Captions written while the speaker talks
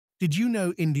Did you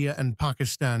know India and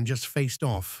Pakistan just faced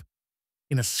off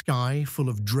in a sky full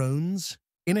of drones?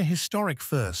 In a historic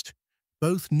first,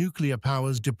 both nuclear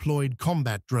powers deployed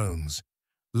combat drones,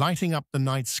 lighting up the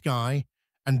night sky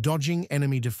and dodging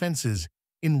enemy defenses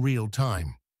in real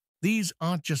time. These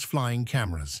aren't just flying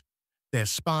cameras. They're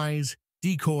spies,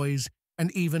 decoys, and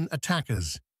even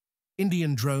attackers.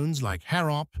 Indian drones like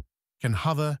Harop can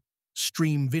hover,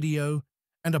 stream video,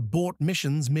 and abort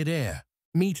missions mid-air.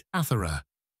 Meet Athara.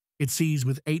 It sees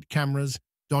with 8 cameras,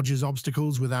 dodges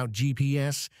obstacles without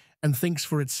GPS, and thinks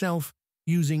for itself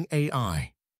using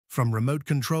AI. From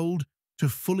remote-controlled to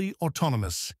fully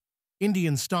autonomous,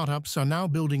 Indian startups are now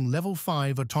building Level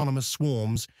 5 autonomous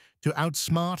swarms to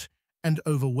outsmart and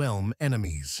overwhelm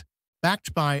enemies.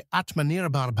 Backed by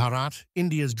Atmanirbhar Bharat,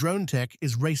 India's drone tech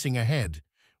is racing ahead,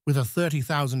 with a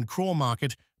 30,000 crore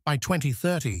market by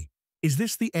 2030. Is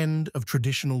this the end of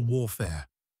traditional warfare,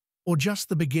 or just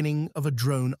the beginning of a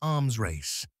drone arms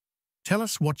race? Tell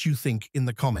us what you think in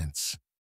the comments.